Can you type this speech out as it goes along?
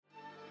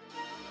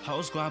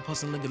Whole squad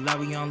posting looking like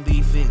we on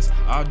LeagueFits.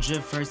 All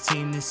drip first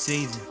team this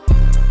season.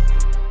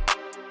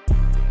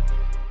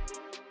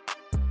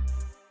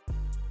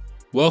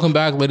 Welcome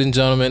back, ladies and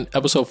gentlemen.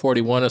 Episode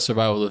 41 of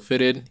Survival of the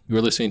Fitted.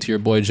 You're listening to your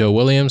boy Joe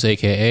Williams,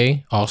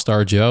 aka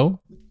All-Star Joe.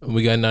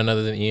 We got none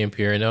other than Ian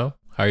Pierino.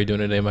 How are you doing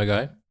today, my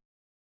guy?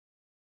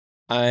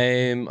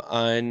 I'm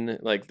on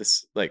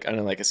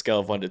a scale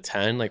of 1 to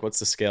 10. Like, what's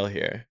the scale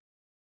here?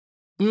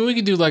 I mean, we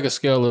could do like a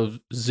scale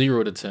of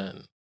 0 to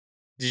 10.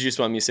 Did you just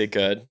want me to say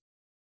good?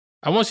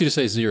 I want you to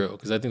say 0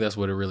 because I think that's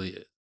what it really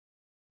is.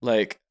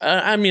 Like,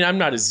 I'm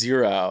not a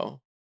 0.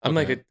 I'm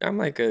Okay.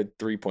 like a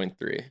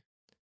 3.3.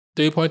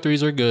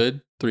 3.3s are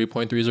good.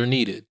 3.3s are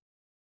needed.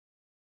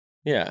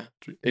 Yeah,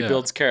 it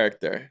builds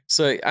character.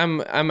 So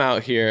I'm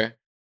out here.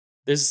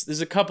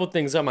 There's a couple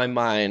things on my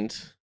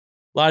mind.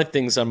 A lot of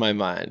things on my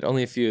mind.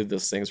 Only a few of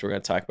those things we're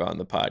going to talk about on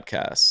the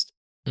podcast.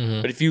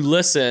 Mm-hmm. But if you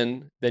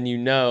listen, then you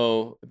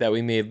know that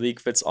we made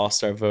LeagueFits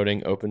All-Star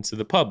voting open to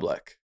the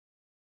public.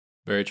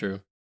 Very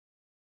true.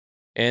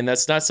 And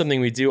that's not something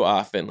we do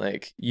often.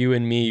 Like, you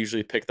and me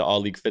usually pick the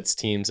all LeagueFits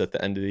teams at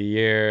the end of the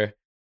year,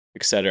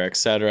 et cetera, et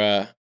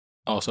cetera.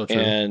 Also true.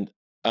 And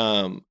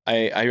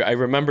I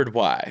remembered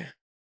why.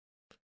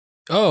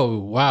 Oh,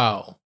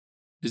 wow.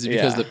 Is it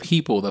because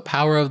the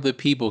power of the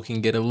people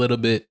can get a little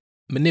bit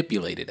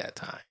manipulated at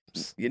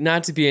times?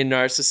 Not to be a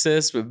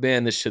narcissist, but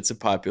man, this shit's a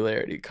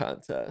popularity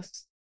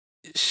contest.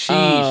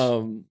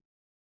 Sheesh.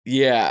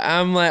 Yeah,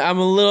 I'm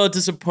a little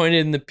disappointed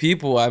in the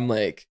people. I'm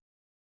like,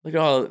 look at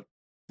all,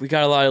 we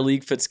got a lot of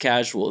LeagueFits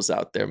casuals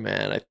out there,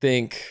 man. I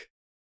think,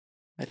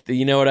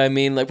 you know what I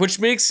mean? Like, which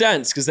makes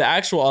sense because the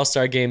actual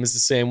All-Star game is the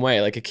same way.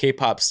 Like, a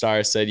K-pop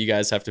star said, you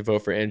guys have to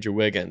vote for Andrew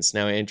Wiggins.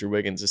 Now Andrew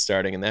Wiggins is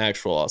starting in the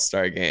actual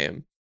All-Star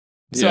game.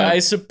 So I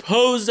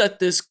suppose that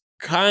this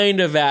kind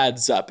of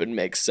adds up and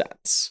makes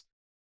sense.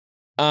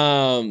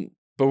 But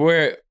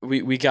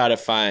we gotta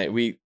find,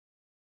 we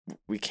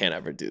can't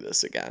ever do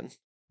this again.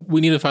 We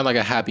need to find like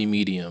a happy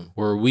medium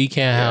where we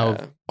can't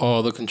have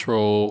all the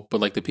control, but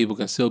like the people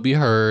can still be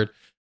heard.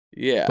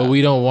 Yeah. But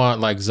we don't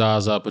want like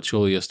Zaza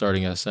Pachulia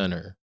starting at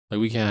center. Like,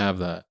 we can't have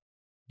that.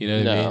 You know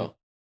what I mean?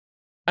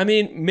 I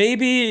mean,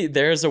 maybe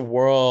there's a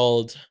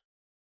world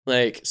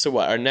like, so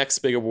what? Our next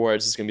big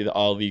awards is gonna be the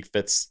all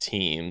LeagueFits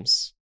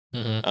teams,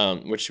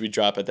 which we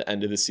drop at the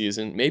end of the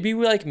season. Maybe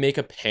we like make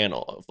a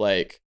panel of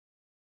like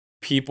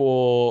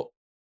people,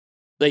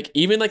 like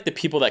even like the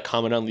people that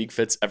comment on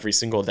LeagueFits every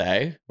single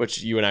day,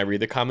 which you and I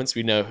read the comments,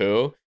 we know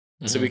who.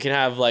 So we can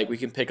have like, we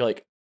can pick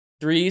like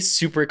 3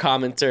 super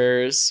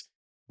commenters.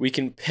 We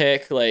can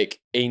pick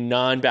like a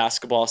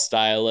non-basketball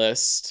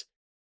stylist.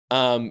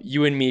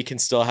 You and me can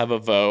still have a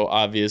vote,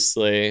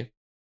 obviously.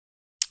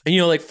 And, you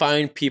know, like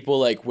find people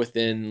like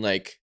within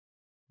like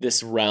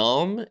this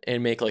realm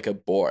and make like a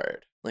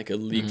board, like a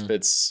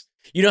LeagueFits.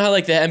 You know how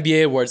like the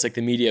NBA awards, like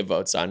the media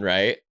votes on,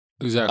 right?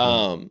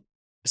 Exactly.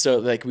 So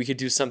like we could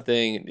do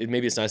something,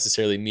 maybe it's not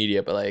necessarily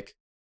media, but like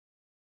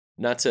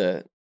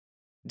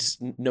just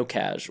no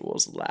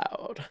casuals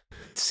allowed.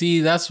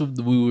 See, that's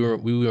what we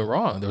were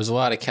wrong. There was a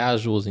lot of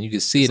casuals, and you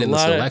could see it in the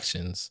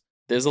selections.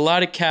 There's a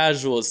lot of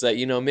casuals that,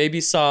 you know,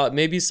 maybe saw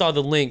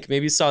the link,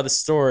 maybe saw the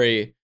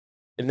story,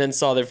 and then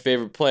saw their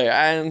favorite player.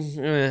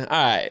 All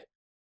right.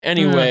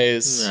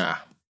 Anyways,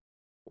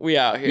 we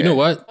out here. You know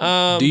what?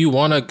 Do you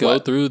want to go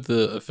through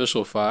the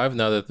official 5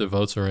 now that the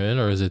votes are in,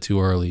 or is it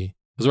too early?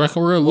 Because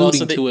we're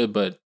alluding to it,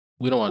 but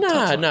we don't want to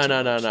touch on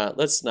it. No.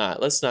 Let's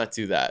not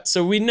do that.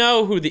 So we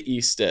know who the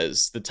East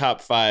is. The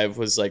top 5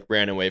 was like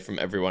ran away from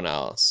everyone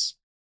else.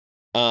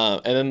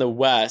 And then the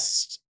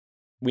West,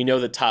 we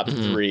know the top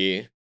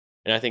 3.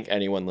 And I think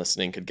anyone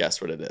listening could guess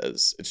what it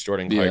is. It's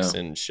Jordan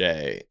Clarkson,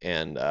 Shea,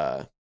 and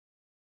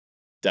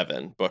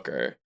Devin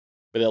Booker.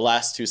 But the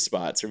last 2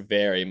 spots are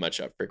very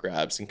much up for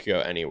grabs and could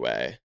go any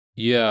way.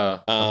 Yeah,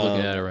 I'm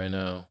looking at it right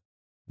now.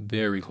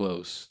 Very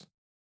close.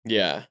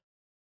 Yeah.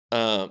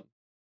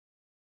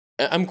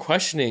 I'm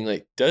questioning,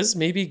 like, does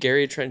maybe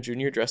Gary Trent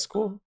Jr. dress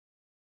cool?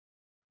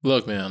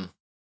 Look, man.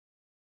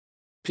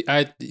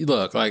 Like,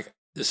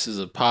 this is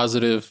a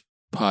positive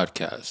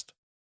podcast.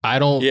 I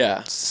don't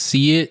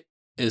see it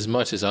as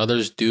much as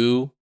others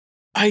do.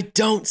 I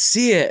don't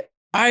see it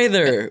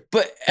either,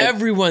 but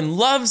everyone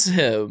loves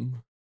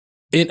him.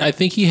 And I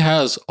think he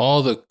has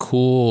all the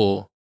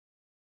cool...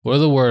 What's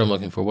the word I'm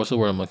looking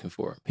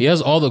for? He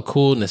has all the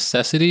cool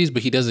necessities,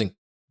 but he doesn't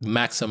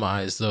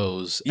maximize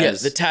those.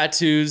 The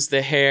tattoos,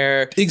 the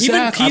hair,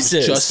 exactly.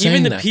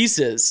 Even the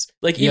pieces.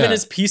 Like, even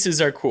his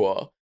pieces are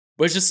cool.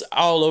 But it's just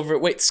all over.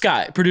 Wait,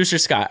 Scott, producer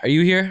Scott, are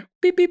you here?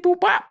 Beep, beep, boop,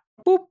 bop,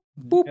 boop,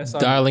 boop. Yes,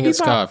 dialing at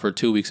Scott for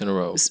 2 weeks in a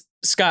row.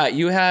 Scott,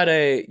 you had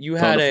a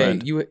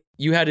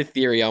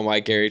theory on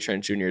why Gary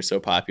Trent Jr. is so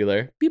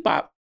popular. Beep,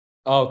 bop.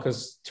 Oh,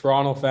 because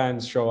Toronto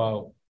fans show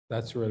out.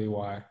 That's really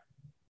why.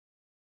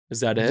 Is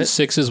that it? The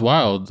 6 is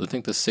wild. I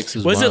think the 6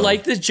 is wild. Was it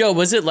like this, Joe?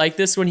 Was it like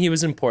this when he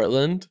was in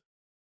Portland?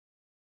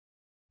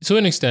 To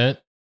an extent.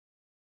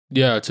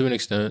 Yeah, to an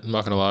extent. I'm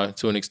not going to lie.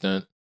 To an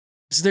extent.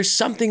 So there's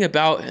something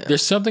about him.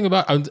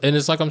 And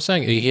it's like I'm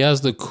saying, he has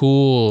the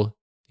cool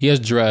He has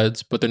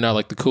dreads, but they're not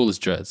like the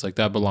coolest dreads. Like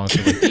that belongs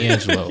to like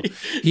D'Angelo.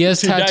 He has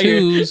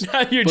tattoos,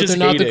 now you're but just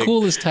they're not the hating.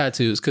 coolest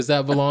tattoos because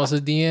that belongs to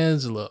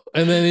D'Angelo.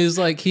 And then he's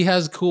like, he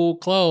has cool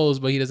clothes,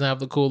 but he doesn't have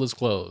the coolest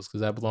clothes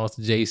because that belongs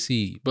to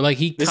JC. But like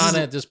he kind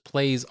of just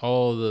plays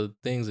all the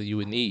things that you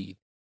would need.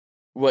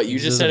 What you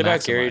He just said doesn't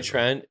about Gary maximize it.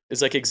 Trent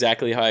is like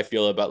exactly how I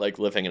feel about like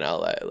living in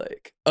LA.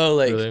 Like, oh,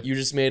 like Really? you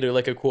just made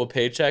like a cool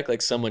paycheck.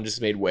 Like someone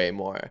just made way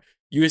more.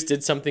 You just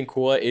did something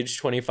cool at age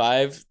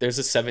 25. There's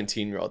a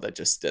 17-year-old that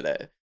just did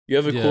it. You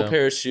have a cool Yeah.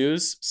 pair of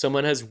shoes.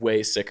 Someone has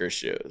way sicker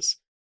shoes.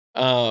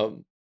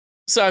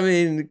 So I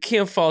mean,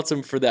 can't fault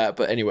him for that.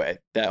 But anyway,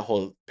 that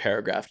whole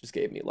paragraph just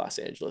gave me Los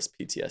Angeles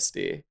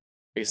PTSD.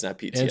 It's not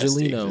PTSD. 'cause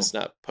Angelino. It's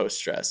not post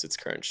stress. It's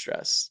current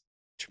stress.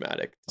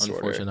 Traumatic disorder.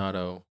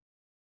 Unfortunato.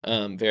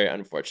 Very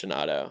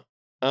unfortunato.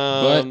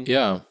 But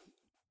yeah,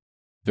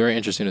 very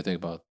interesting to think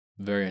about.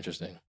 Very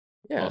interesting.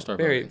 Yeah, All-Star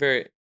very, voting.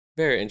 very,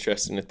 very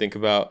interesting to think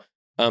about.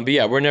 But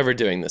yeah, we're never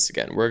doing this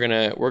again. We're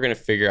gonna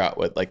figure out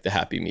what like the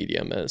happy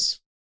medium is.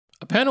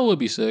 A panel would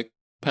be sick.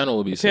 Panel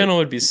would be sick. Panel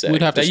would be sick.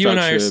 We'd have to that you and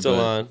I are structure it, still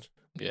but- on.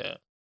 Yeah.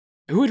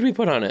 Who would we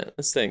put on it?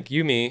 Let's think.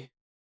 You, me.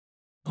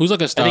 Who's like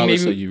a think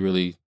stylist maybe- that you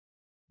really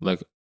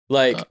like?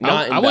 Like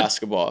not in I would-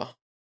 basketball.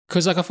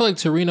 Because like I feel like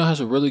Torino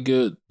has a really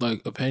good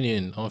like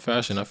opinion on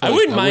fashion. I, feel I like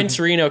wouldn't mind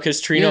Torino because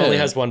Torino only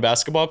Yeah. has one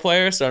basketball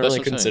player, so I don't That's really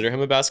what I'm consider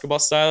him a basketball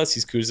stylist.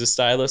 He's Kuz's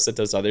stylist that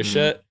does other Mhm.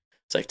 shit.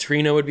 It's like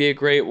Torino would be a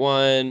great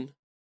one.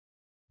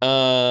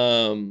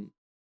 I mean,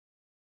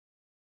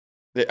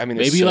 there's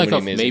maybe so like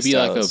many amazing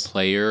stylists. a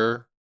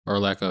player or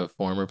like a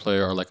former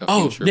player or like a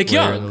Oh, future Nick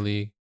player in Young. the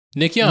league.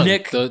 Nick Young,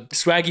 Nick the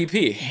Swaggy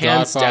P,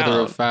 hands godfather down.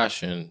 of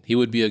fashion. He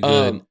would be a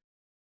good.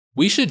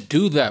 We should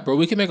do that, bro.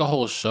 We can make a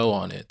whole show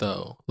on it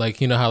though.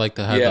 Like you know how like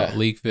they have Yeah. the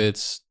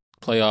LeagueFits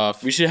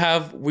playoff. We should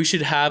have We a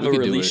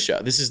could do release it. show.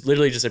 This is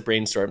literally just a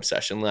brainstorm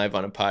session live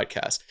on a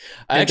podcast.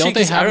 And don't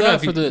they 'cause I have don't know that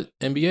if for you-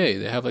 the NBA?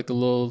 They have like the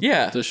little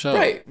the show.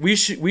 Right. We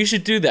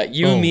should do that.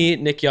 You, Boom. me,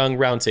 Nick Young,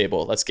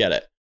 roundtable. Let's get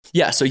it.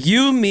 Yeah. So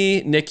you,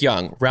 me, Nick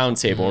Young,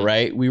 roundtable. Mhm.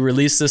 Right. We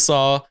released this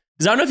all.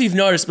 'Cause I don't know if you've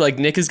noticed, but like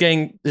Nick has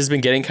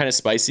been getting kind of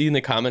spicy in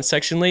the comment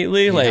section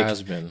lately. He like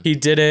has been. he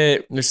did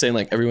it. They're saying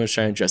like everyone's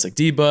trying to dress like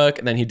D-Book,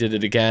 and then he did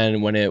it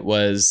again when it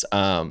was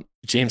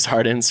James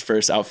Harden's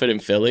first outfit in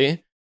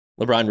Philly.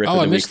 LeBron Rip Oh, of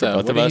I the week missed for that.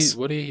 both of us.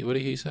 What did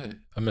he say?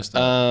 I missed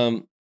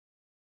that.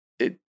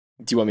 Do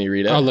you want me to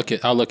read it? I'll look at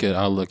it.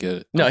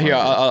 No, I'll here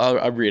find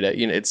it. I'll read it.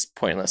 You know, it's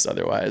pointless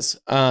otherwise.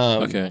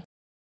 Okay.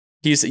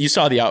 You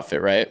saw the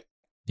outfit, right?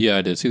 Yeah,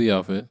 I did see the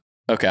outfit.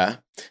 Okay.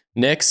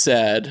 Nick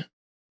said,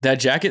 that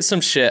jacket's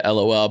some shit,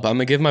 LOL, but I'm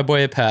gonna give my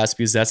boy a pass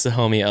because that's the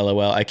homie,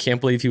 LOL. I can't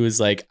believe he was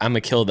like, I'm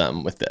gonna kill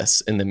them with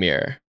this in the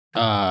mirror.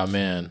 Ah,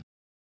 man.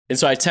 And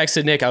so I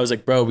texted Nick, I was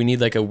like, bro, we need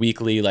like a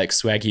weekly like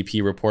Swaggy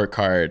P report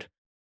card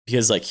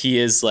because like he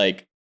is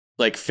like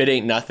fit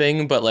ain't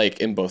nothing, but like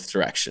in both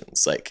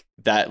directions. Like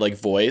that like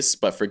voice,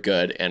 but for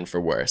good and for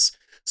worse.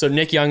 So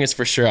Nick Young is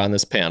for sure on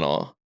this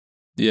panel.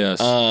 Yes.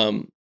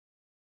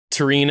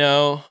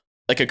 Torino,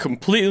 like a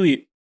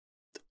completely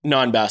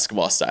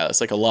non-basketball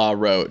stylist, like a La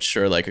Roche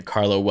or like a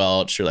Carlo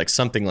Welch or like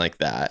something like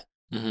that.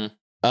 Mhm.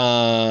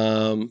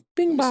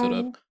 Bing Mix it bong.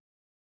 up.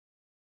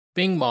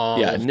 Bing bong.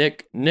 Yeah,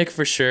 Nick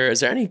for sure.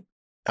 Is there any?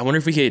 I wonder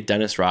if we could get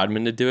Dennis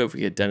Rodman to do it. If we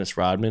get Dennis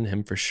Rodman,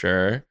 him for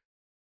sure.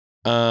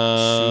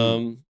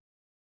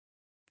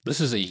 This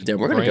is a Then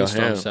we're gonna go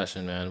brainstorm ham.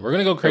 session, man. We're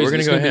gonna go crazy. we're gonna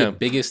This go is gonna be ham. the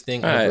biggest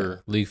thing All right.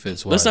 ever.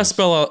 LeagueFits. Let's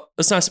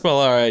not spell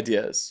our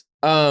ideas.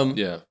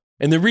 Yeah.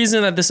 And the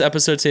reason that this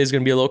episode today is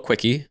going to be a little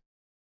quickie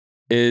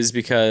is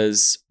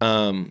because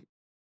I'm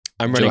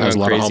running Joe has on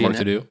a lot of crazy homework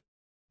and- to do.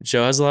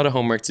 Joe has a lot of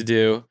homework to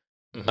do.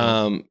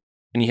 Mhm.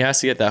 And he has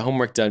to get that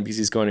homework done because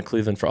he's going to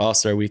Cleveland for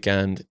All-Star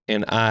weekend.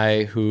 And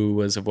I, who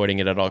was avoiding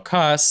it at all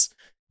costs,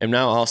 am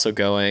now also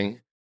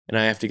going. And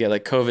I have to get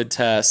like COVID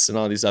tests and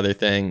all these other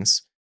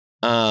things.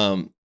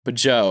 But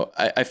Joe,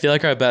 I feel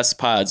like our best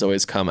pods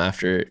always come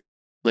after,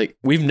 like,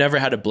 we've never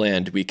had a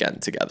bland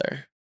weekend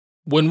together.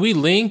 When we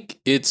link,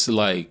 it's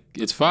like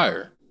it's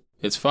fire.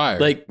 It's fire.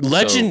 Like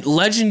So,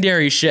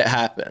 legendary shit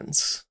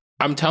happens.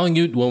 I'm telling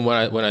you,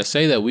 when I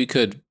say that we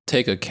could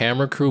take a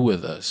camera crew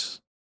with us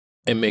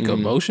and make a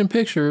Mhm. motion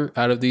picture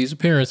out of these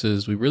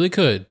appearances, we really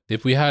could.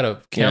 If we had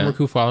a camera Yeah.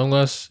 crew following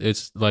us,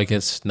 it's like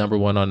it's number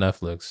one on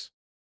Netflix.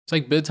 It's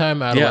like big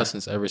time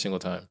adolescence every single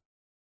time.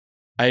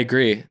 I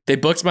agree. They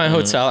booked my Mhm.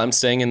 hotel. I'm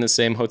staying in the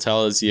same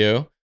hotel as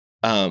you.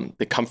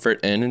 The Comfort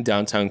Inn in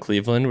downtown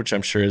Cleveland, which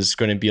I'm sure is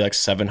going to be like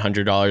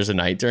 $700 a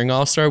night during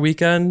All-Star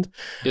weekend.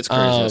 It's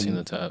crazy. I've seen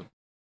the tab.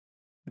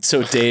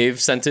 So Dave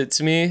sent it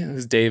to me.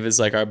 Dave is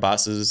like our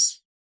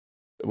boss's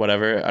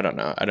whatever. I don't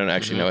know. I don't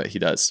actually know what he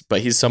does,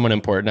 but he's someone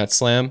important at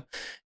Slam.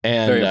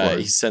 And Very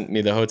important. he sent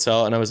me the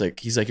hotel and I was like,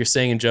 he's like, you're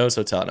staying in Joe's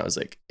hotel. And I was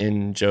like,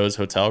 in Joe's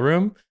hotel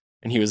room?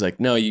 And he was like,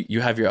 no,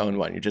 you have your own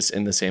one. You're just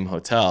in the same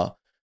hotel.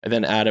 And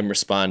then Adam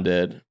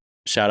responded,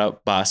 shout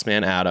out boss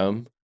man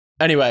Adam.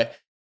 Anyway,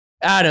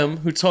 Adam,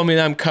 who told me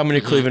that I'm coming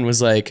to Mhm. Cleveland,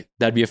 was like,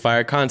 that'd be a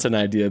fire content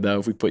idea though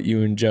if we put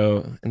you and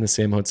Joe in the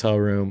same hotel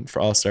room for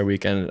All-Star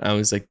weekend. And I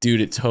was like,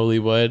 dude, it totally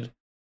would.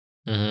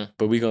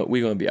 But we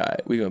gonna be all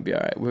right. We gonna be all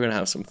right. We're gonna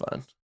have some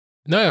fun.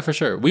 No, yeah, for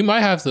sure. We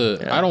might have to.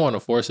 Yeah. I don't want to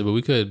force it, but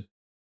we could.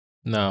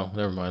 No,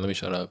 never mind. Let me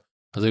shut up.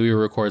 I think we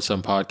would record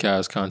some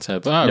podcast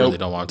content, but I really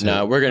don't want to.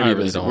 No, we're gonna be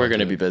really busy. We're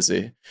gonna be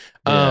busy.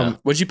 Yeah.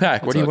 What'd you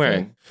pack? What are you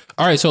wearing?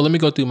 All right, so let me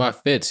go through my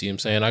fits. You know what I'm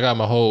saying? I got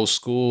my whole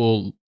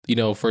school,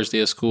 first day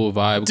of school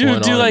vibe. Do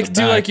going on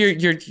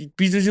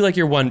like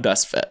your one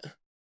best fit.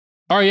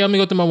 All right, yeah, let me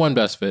go through my one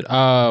best fit.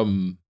 I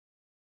mean,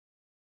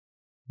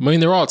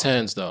 they're all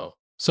 10s though.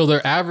 So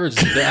they're average.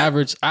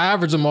 I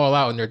average them all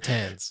out in their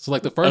 10s. So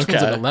like the first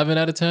one's an 11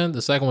 out of 10.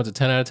 The second one's a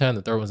 10 out of 10.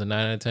 The third one's a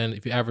 9 out of 10.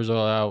 If you average it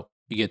all out,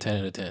 you get 10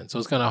 out of 10. So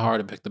it's kind of hard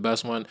to pick the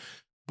best one.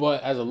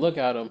 But as I look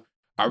at them,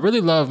 I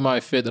really love my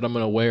fit that I'm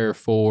going to wear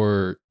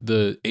for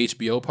the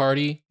HBO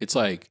party. It's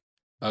like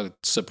a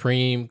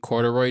Supreme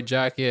corduroy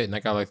jacket. And I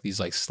got like these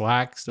like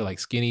slacks. They're like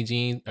skinny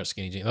jeans.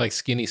 They're like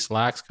skinny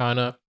slacks kind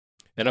of.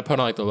 And I put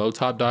on like the low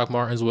top Doc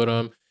Martens with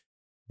them.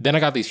 Then I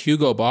got these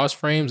Hugo Boss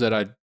frames that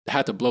I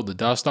had to blow the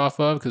dust off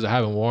of because I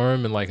haven't worn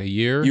them in like a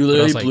year. You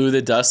literally blew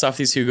the dust off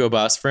these Hugo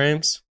Boss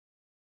frames?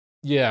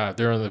 Yeah,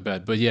 they're on the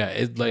bed. But yeah,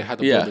 it like had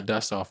to blow the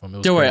dust off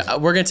them. Don't worry,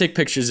 we're gonna take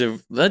pictures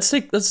of let's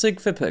take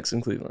fit pics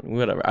in Cleveland.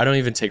 Whatever. I don't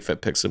even take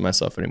fit pics of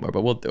myself anymore,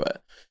 but we'll do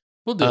it.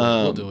 We'll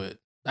do it.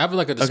 I have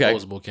like a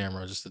disposable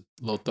camera, just a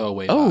little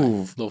throwaway.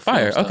 Little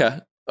fire.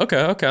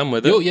 Okay, I'm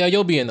with it.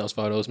 You'll be in those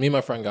photos. Me and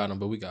my friend got them,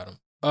 but we got them.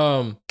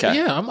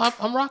 Yeah,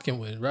 I'm rocking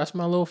with it. That's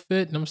my little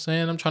fit. You know what I'm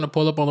saying? I'm trying to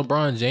pull up on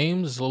LeBron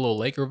James. It's a little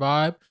Laker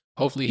vibe.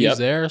 Hopefully he's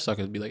there, so I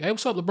could be like, "Hey,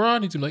 what's up,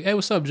 LeBron?" He's gonna be like, "Hey,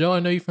 what's up, Joe?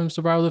 I know you from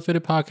Survival of the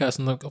Fitted podcast,"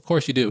 and like, of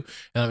course you do. And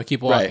I'm gonna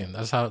keep walking. Right.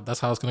 That's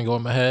how it's gonna go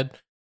in my head,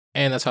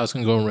 and that's how it's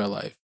gonna go in real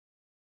life.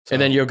 So,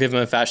 and then you'll give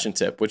him a fashion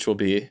tip, which will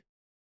be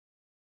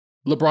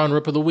LeBron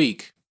Rip of the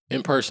Week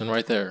in person,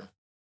 right there.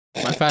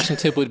 My fashion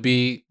tip would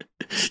be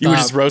you would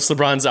just roast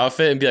LeBron's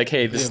outfit and be like,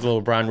 "Hey, this is the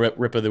LeBron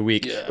Rip of the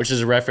Week," which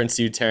is a reference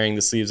to you tearing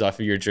the sleeves off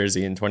of your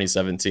jersey in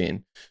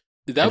 2017.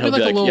 That would be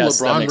like a little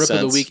LeBron Rip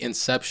of the Week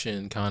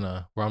Inception kind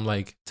of, where I'm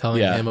like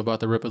telling him about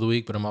the Rip of the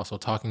Week, but I'm also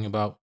telling him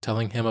about the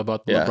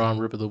LeBron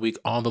Rip of the Week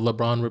on the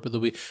LeBron Rip of the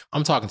Week.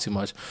 I'm talking too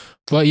much.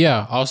 But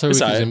yeah, All-Star Week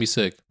is going to be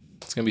sick.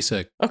 It's going to be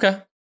sick. Okay.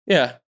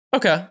 Yeah.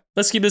 Okay.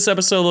 Let's keep this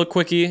episode a little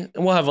quickie, and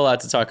we'll have a lot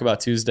to talk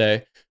about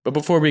Tuesday. But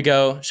before we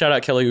go, shout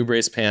out Kelly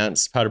Oubre's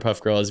pants, Powder Puff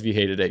Girls. If you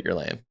hated it, you're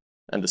lame.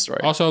 End the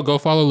story. Also, go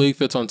follow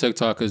LeagueFits on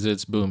TikTok because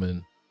it's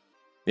booming.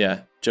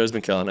 Yeah. Joe's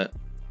been killing it.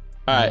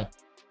 All right.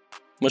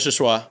 Musha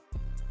Schwa.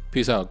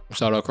 Peace out.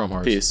 Shout out Chrome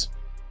Hearts. Peace.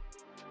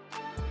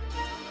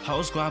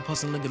 Whole squad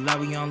posting look like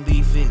we on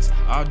LeagueFits.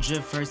 All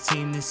drip first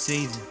team this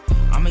season.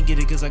 I'ma get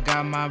it cause I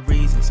got my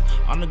reasons.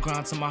 On the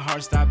ground till my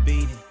heart stop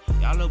beating.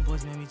 Y'all little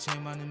boys made me change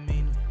my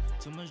demeanor.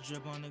 Too much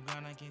drip on the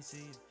ground, I can't see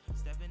it.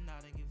 Stepping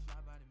out and get fly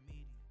by the